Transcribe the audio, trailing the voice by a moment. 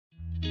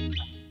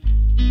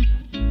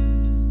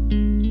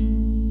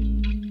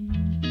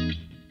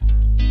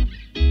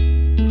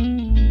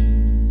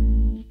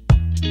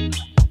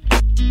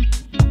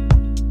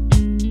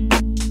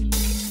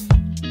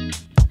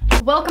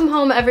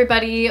Welcome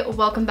everybody,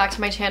 welcome back to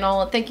my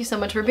channel. Thank you so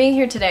much for being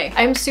here today.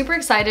 I'm super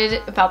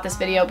excited about this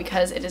video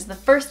because it is the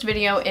first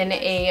video in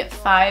a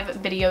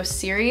 5-video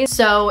series.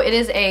 So it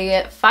is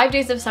a 5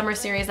 days of summer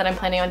series that I'm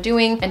planning on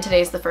doing, and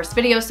today's the first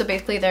video. So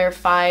basically there are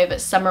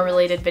 5 summer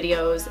related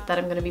videos that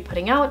I'm gonna be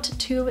putting out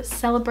to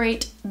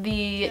celebrate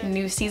the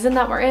new season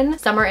that we're in.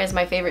 Summer is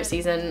my favorite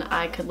season.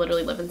 I could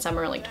literally live in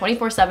summer like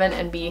 24/7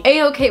 and be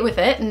a-okay with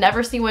it,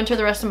 never see winter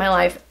the rest of my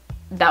life.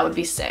 That would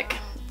be sick.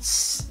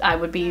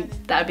 That would be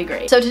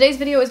great. So today's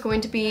video is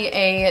going to be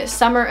a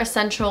summer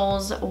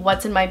essentials,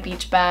 what's in my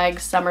beach bag,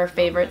 summer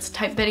favorites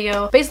type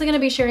video. Basically gonna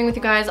be sharing with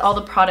you guys all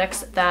the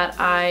products that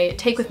I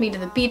take with me to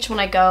the beach when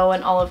I go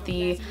and all of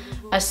the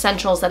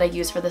essentials that I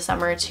use for the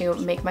summer to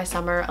make my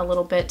summer a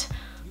little bit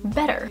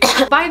better.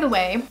 By the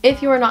way,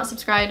 if you are not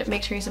subscribed,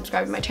 make sure you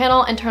subscribe to my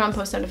channel and turn on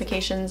post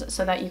notifications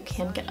so that you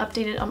can get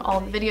updated on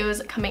all the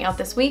videos coming out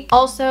this week.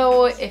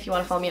 Also, if you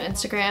want to follow me on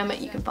Instagram,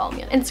 you can follow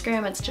me on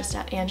Instagram. It's just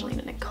at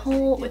Angelina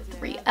Nicole with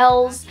 3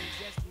 L's.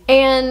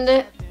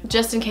 And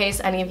just in case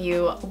any of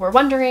you were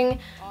wondering,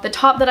 the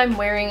top that I'm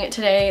wearing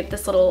today,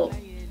 this little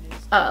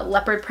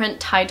leopard print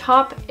tie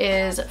top,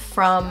 is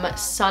from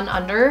Sun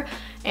Under.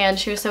 And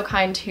she was so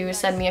kind to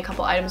send me a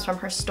couple items from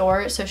her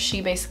store. So she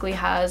basically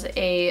has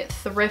a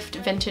thrift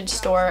vintage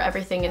store.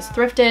 Everything is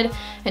thrifted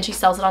and she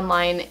sells it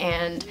online,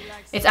 and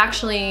it's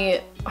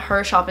actually,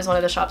 her shop is one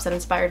of the shops that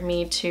inspired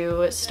me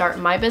to start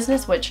my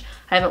business, which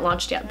I haven't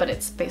launched yet, but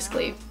it's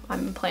basically,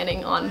 I'm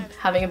planning on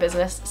having a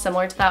business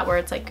similar to that where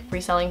it's like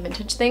reselling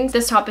vintage things.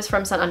 This top is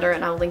from Sun Under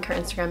and I'll link her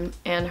Instagram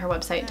and her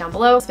website down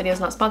below. This video is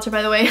not sponsored,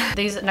 by the way.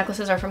 These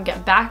necklaces are from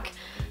Get Back.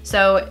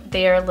 So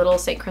they are little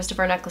St.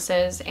 Christopher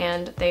necklaces,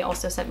 and they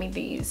also sent me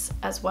these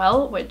as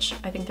well, which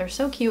I think they're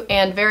so cute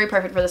and very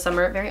perfect for the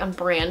summer, very on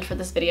brand for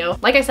this video.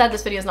 Like I said,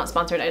 this video is not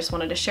sponsored. I just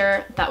wanted to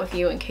share that with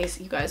you in case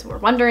you guys were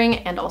wondering,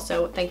 and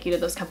also thank you to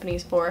those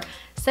companies for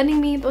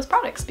sending me those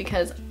products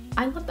because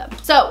I love them.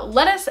 So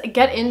let us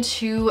get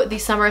into the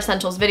summer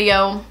essentials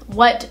video.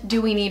 What do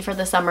we need for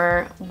the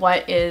summer?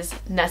 What is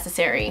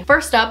necessary?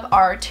 First up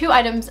are 2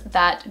 items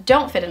that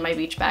don't fit in my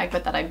beach bag,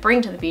 but that I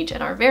bring to the beach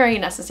and are very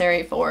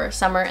necessary for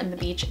summer and the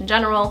beach in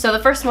general. So the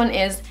first one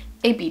is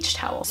a beach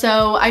towel.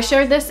 So I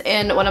shared this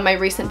in one of my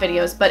recent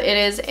videos, but it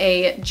is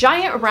a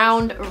giant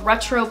round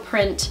retro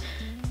print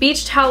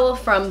beach towel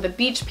from the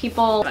Beach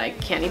People. I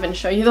can't even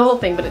show you the whole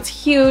thing, but it's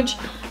huge.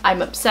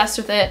 I'm obsessed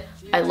with it.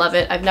 I love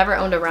it. I've never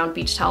owned a round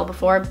beach towel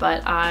before,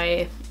 but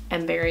I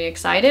am very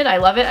excited. I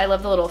love it. I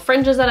love the little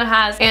fringes that it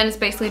has, and it's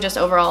basically just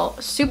overall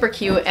super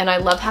cute, and I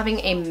love having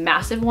a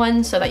massive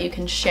one so that you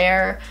can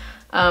share.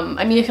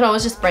 I mean, you can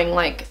always just bring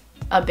like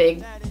a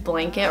big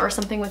blanket or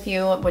something with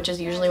you, which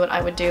is usually what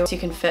I would do, so you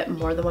can fit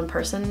more than one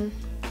person.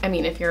 I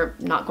mean, if you're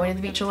not going to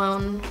the beach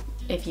alone,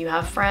 if you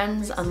have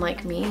friends,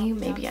 unlike me,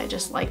 maybe I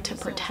just like to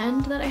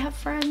pretend that I have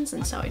friends,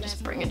 and so I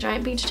just bring a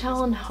giant beach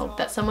towel and hope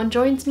that someone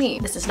joins me.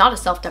 This is not a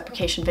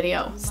self-deprecation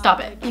video. Stop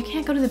it. You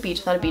can't go to the beach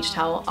without a beach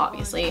towel,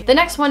 obviously. The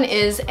next one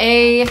is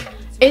a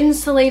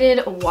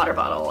insulated water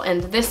bottle,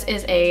 and this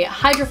is a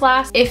Hydro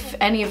Flask. If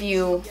any of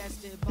you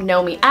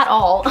know me at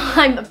all,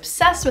 I'm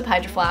obsessed with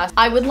Hydro Flask.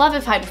 I would love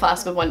if Hydro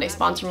Flask would one day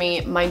sponsor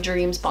me. My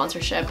dream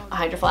sponsorship,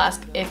 Hydro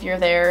Flask. If you're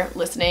there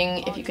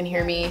listening, if you can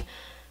hear me.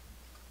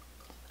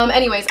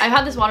 Anyways, I've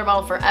had this water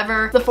bottle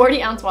forever. The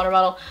 40-ounce water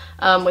bottle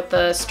with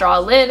the straw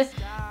lid.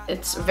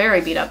 It's very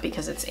beat up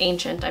because it's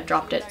ancient. I've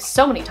dropped it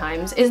so many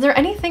times. Is there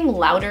anything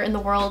louder in the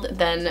world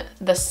than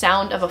the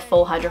sound of a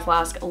full Hydro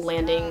Flask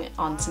landing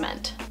on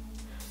cement?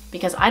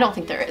 Because I don't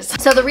think there is.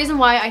 So the reason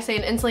why I say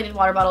an insulated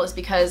water bottle is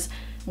because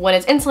when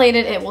it's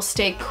insulated, it will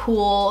stay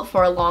cool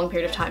for a long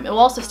period of time. It will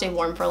also stay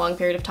warm for a long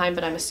period of time,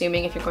 but I'm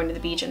assuming if you're going to the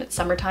beach and it's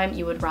summertime,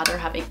 you would rather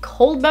have a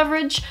cold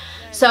beverage.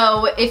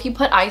 So if you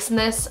put ice in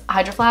this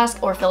Hydro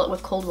Flask or fill it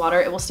with cold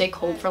water, it will stay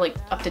cold for like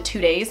up to 2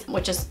 days,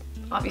 which is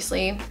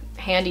obviously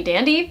handy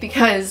dandy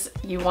because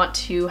you want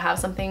to have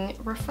something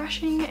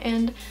refreshing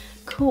and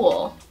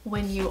cool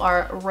when you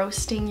are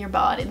roasting your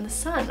bod in the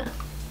sun.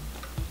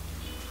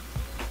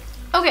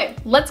 Okay,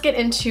 let's get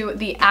into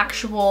the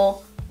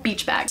actual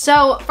beach bag.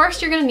 So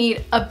first you're gonna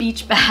need a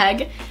beach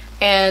bag,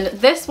 and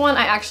this one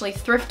I actually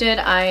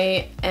thrifted.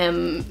 I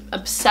am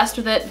obsessed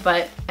with it,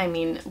 but I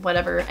mean,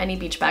 whatever, any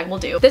beach bag will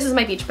do. This is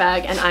my beach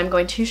bag, and I'm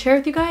going to share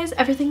with you guys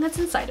everything that's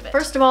inside of it.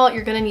 First of all,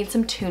 you're gonna need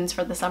some tunes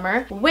for the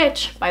summer,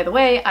 which, by the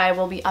way, I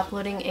will be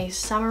uploading a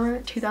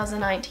summer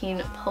 2019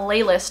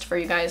 playlist for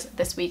you guys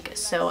this week,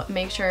 so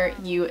make sure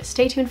you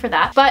stay tuned for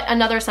that. But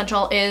another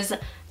essential is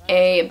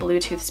a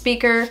Bluetooth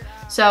speaker.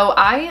 So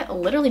I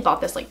literally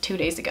bought this like 2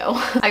 days ago.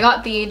 I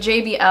got the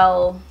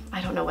JBL,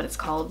 I don't know what it's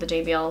called, the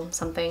JBL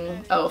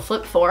something, oh,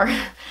 Flip 4.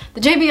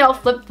 The JBL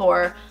Flip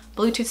 4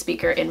 Bluetooth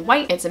speaker in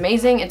white. It's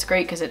amazing. It's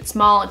great because it's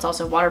small. It's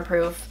also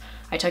waterproof.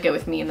 I took it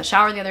with me in the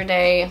shower the other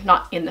day.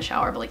 Not in the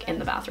shower, but like in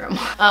the bathroom.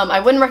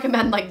 I wouldn't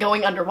recommend like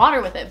going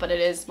underwater with it, but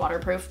it is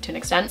waterproof to an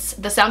extent.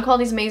 The sound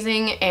quality is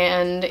amazing,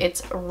 and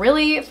it's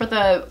really, for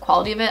the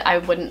quality of it, I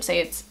wouldn't say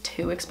it's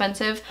too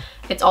expensive.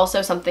 It's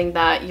also something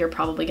that you're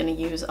probably gonna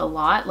use a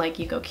lot. Like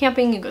you go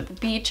camping, you go to the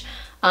beach.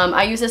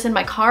 I use this in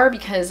my car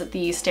because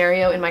the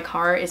stereo in my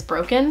car is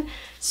broken.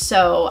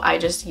 So I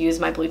just use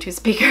my Bluetooth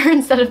speaker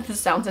instead of the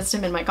sound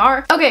system in my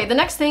car. Okay, the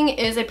next thing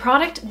is a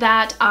product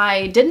that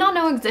I did not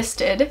know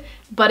existed,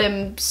 but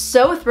am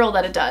so thrilled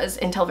that it does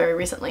until very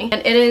recently.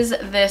 And it is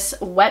this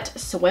wet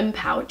swim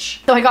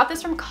pouch. So I got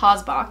this from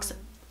Cosbox.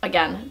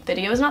 Again,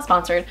 video is not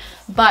sponsored,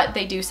 but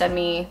they do send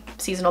me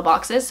seasonal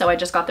boxes. So I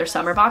just got their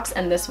summer box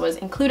and this was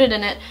included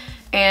in it.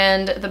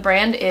 And the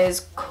brand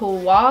is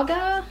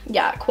Quagga.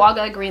 Yeah,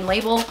 Quagga Green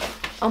Label.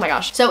 Oh my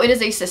gosh. So it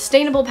is a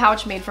sustainable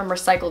pouch made from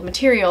recycled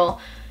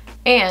material.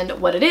 And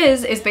what it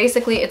is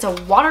basically it's a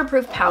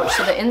waterproof pouch.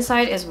 So the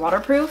inside is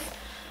waterproof.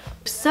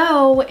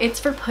 So it's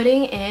for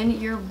putting in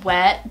your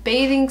wet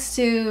bathing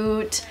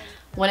suit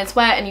when it's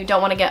wet and you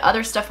don't want to get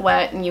other stuff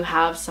wet and you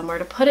have somewhere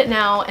to put it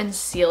now and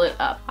seal it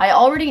up. I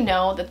already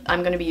know that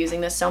I'm going to be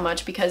using this so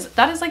much because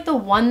that is like the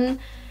one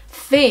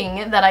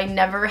thing that I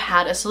never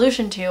had a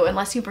solution to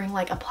unless you bring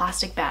like a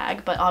plastic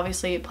bag, but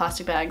obviously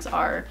plastic bags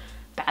are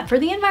bad for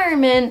the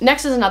environment.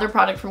 Next is another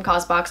product from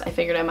Cosbox. I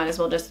figured I might as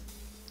well just,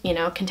 you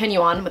know,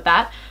 continue on with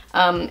that.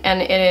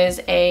 And it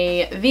is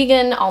a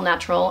vegan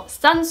all-natural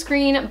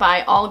sunscreen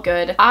by All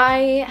Good.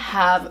 I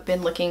have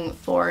been looking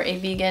for a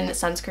vegan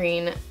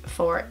sunscreen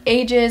for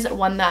ages,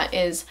 one that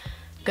is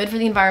good for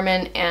the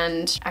environment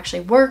and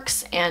actually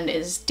works and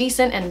is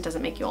decent and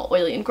doesn't make you all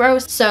oily and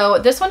gross. So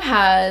this one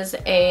has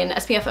an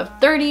SPF of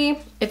 30.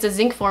 It's a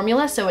zinc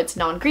formula, so it's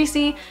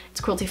non-greasy,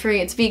 it's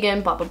cruelty-free, it's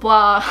vegan, blah, blah,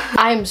 blah.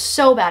 I'm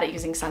so bad at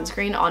using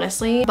sunscreen,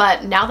 honestly,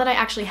 but now that I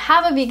actually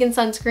have a vegan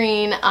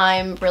sunscreen,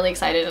 I'm really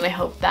excited and I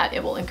hope that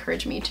it will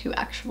encourage me to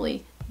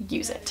actually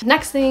use it.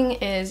 Next thing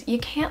is you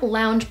can't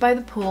lounge by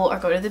the pool or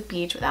go to the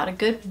beach without a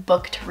good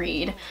book to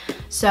read.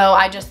 So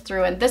I just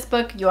threw in this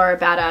book, You Are a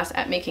Badass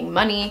at Making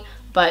Money,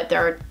 but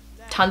there are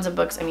tons of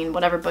books. I mean,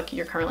 whatever book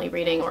you're currently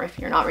reading, or if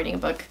you're not reading a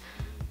book,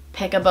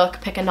 pick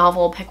a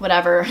novel, pick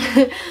whatever.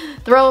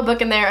 Throw a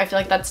book in there. I feel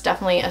like that's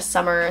definitely a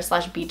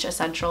summer/beach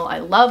essential. I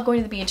love going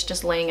to the beach,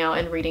 just laying out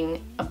and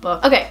reading a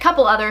book. Okay,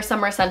 couple other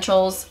summer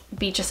essentials,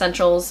 beach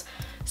essentials.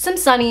 Some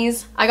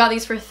sunnies. I got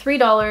these for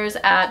 $3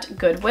 at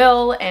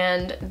Goodwill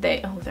and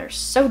they're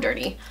so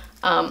dirty,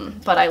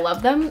 but I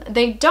love them.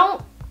 They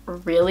don't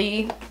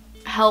really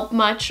help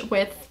much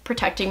with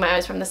protecting my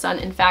eyes from the sun.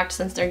 In fact,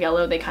 since they're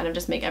yellow, they kind of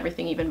just make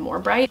everything even more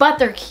bright, but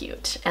they're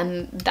cute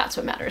and that's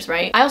what matters,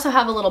 right? I also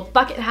have a little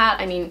bucket hat.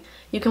 I mean,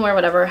 you can wear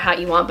whatever hat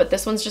you want, but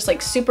this one's just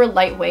like super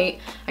lightweight.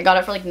 I got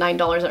it for like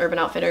 $9 at Urban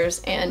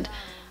Outfitters and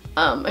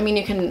I mean,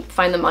 you can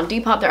find them on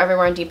Depop. They're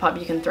everywhere on Depop.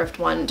 You can thrift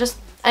one. Just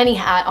any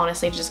hat,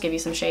 honestly, to just give you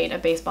some shade. A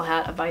baseball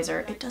hat, a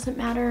visor, it doesn't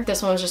matter.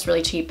 This one was just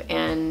really cheap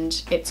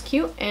and it's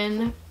cute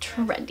and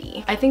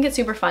trendy. I think it's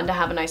super fun to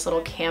have a nice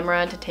little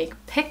camera to take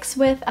pics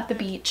with at the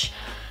beach.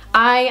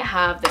 I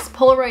have this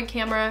Polaroid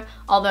camera,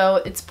 although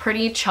it's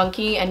pretty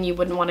chunky and you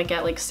wouldn't want to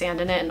get like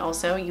sand in it, and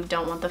also you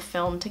don't want the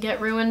film to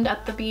get ruined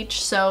at the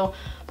beach, so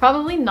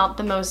probably not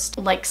the most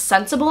like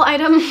sensible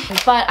item,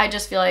 but I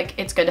just feel like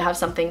it's good to have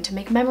something to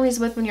make memories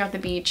with when you're at the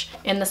beach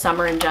in the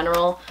summer in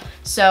general.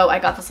 So I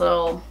got this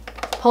little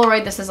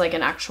Polaroid. This is like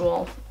an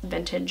actual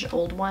vintage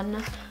old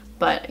one,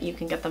 but you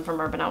can get them from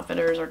Urban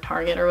Outfitters or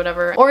Target or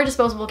whatever, or a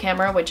disposable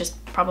camera, which is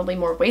probably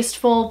more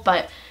wasteful,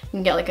 but you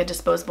can get like a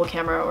disposable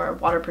camera or a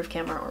waterproof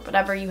camera or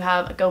whatever you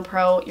have, a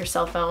GoPro, your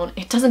cell phone,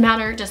 it doesn't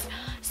matter, just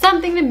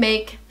something to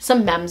make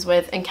some memes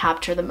with and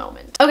capture the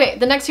moment. Okay,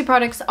 the next two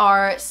products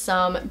are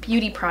some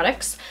beauty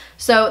products.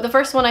 So the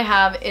first one I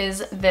have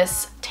is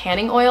this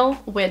tanning oil,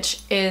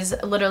 which is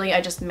literally,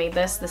 I just made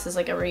this. This is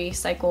like a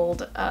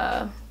recycled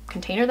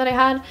container that I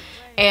had,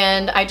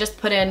 and I just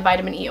put in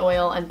vitamin E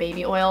oil and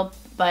baby oil,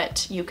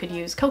 but you could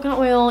use coconut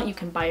oil, you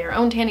can buy your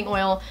own tanning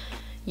oil,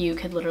 you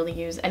could literally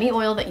use any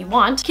oil that you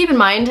want. Keep in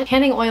mind,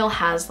 tanning oil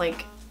has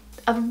like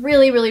a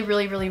really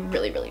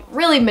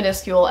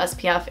minuscule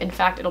SPF. In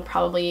fact, it'll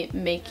probably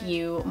make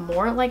you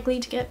more likely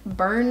to get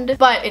burned,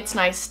 but it's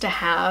nice to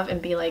have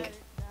and be like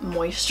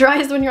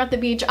moisturized when you're at the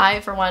beach. I,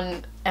 for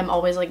one, am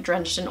always like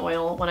drenched in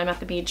oil when I'm at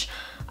the beach.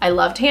 I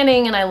love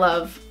tanning and I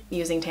love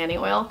using tanning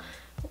oil.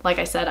 Like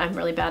I said, I'm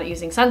really bad at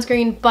using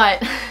sunscreen,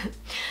 but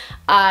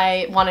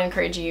I want to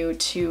encourage you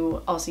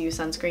to also use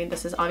sunscreen.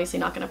 This is obviously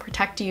not going to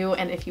protect you,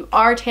 and if you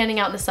are tanning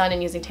out in the sun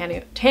and using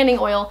tanning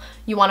oil,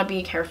 you want to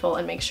be careful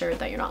and make sure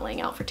that you're not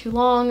laying out for too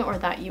long, or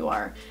that you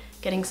are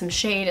getting some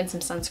shade and some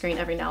sunscreen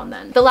every now and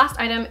then. The last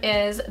item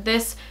is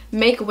this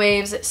Make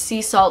Waves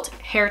Sea Salt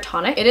Hair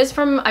Tonic. It is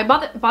from, I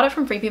bought it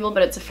from Free People,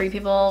 but it's a Free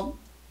People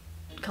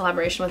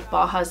collaboration with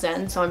Baja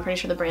Zen, so I'm pretty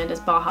sure the brand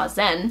is Baja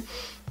Zen.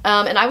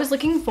 And I was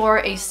looking for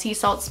a sea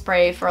salt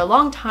spray for a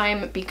long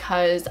time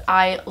because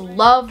I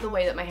love the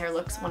way that my hair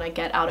looks when I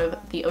get out of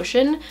the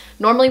ocean.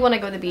 Normally when I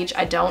go to the beach,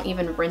 I don't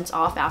even rinse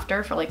off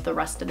after for like the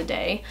rest of the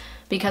day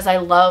because I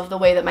love the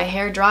way that my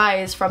hair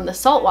dries from the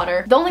salt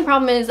water. The only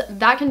problem is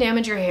that can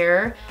damage your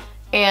hair,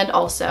 and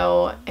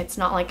also it's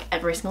not like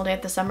every single day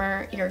of the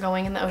summer you're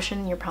going in the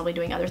ocean, you're probably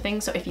doing other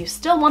things. So if you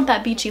still want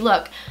that beachy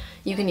look,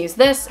 you can use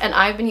this, and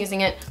I've been using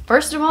it.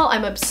 First of all,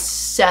 I'm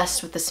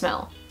obsessed with the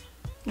smell.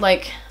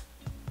 Like,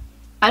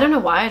 I don't know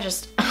why,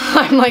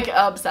 I'm like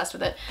obsessed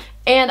with it.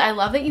 And I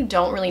love that you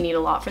don't really need a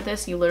lot for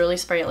this. You literally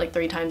spray it like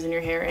 3 times in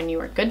your hair and you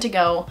are good to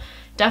go.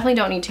 Definitely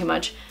don't need too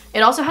much. It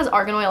also has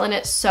argan oil in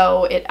it,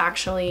 so it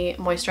actually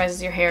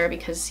moisturizes your hair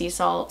because sea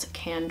salt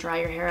can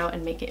dry your hair out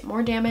and make it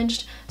more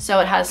damaged.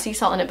 So it has sea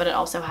salt in it, but it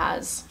also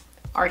has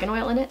argan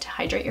oil in it to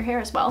hydrate your hair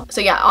as well.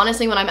 So yeah,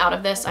 honestly, when I'm out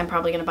of this, I'm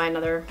probably gonna buy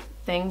another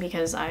thing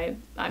because I'm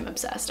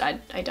obsessed. I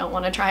don't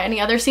want to try any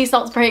other sea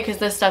salt spray because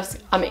this stuff's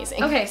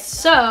amazing. Okay,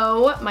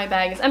 so my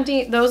bag is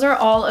empty. Those are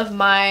all of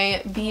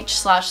my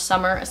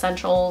beach/summer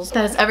essentials.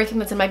 That is everything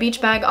that's in my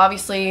beach bag.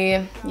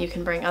 Obviously, you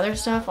can bring other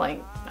stuff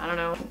like, I don't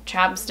know,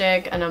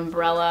 chapstick, an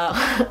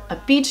umbrella, a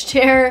beach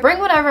chair. Bring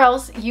whatever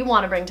else you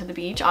want to bring to the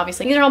beach.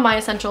 Obviously, these are all my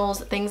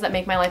essentials, things that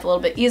make my life a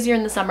little bit easier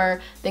in the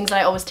summer, things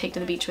that I always take to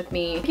the beach with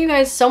me. Thank you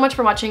guys so much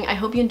for watching. I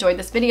hope you enjoyed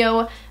this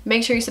video.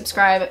 Make sure you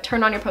subscribe,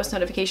 turn on your post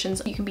notifications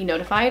so you can be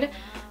notified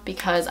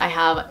because I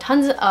have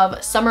tons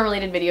of summer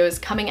related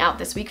videos coming out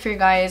this week for you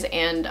guys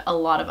and a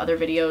lot of other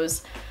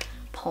videos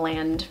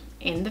planned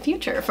in the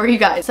future for you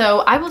guys. So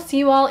I will see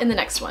you all in the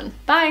next one.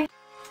 Bye!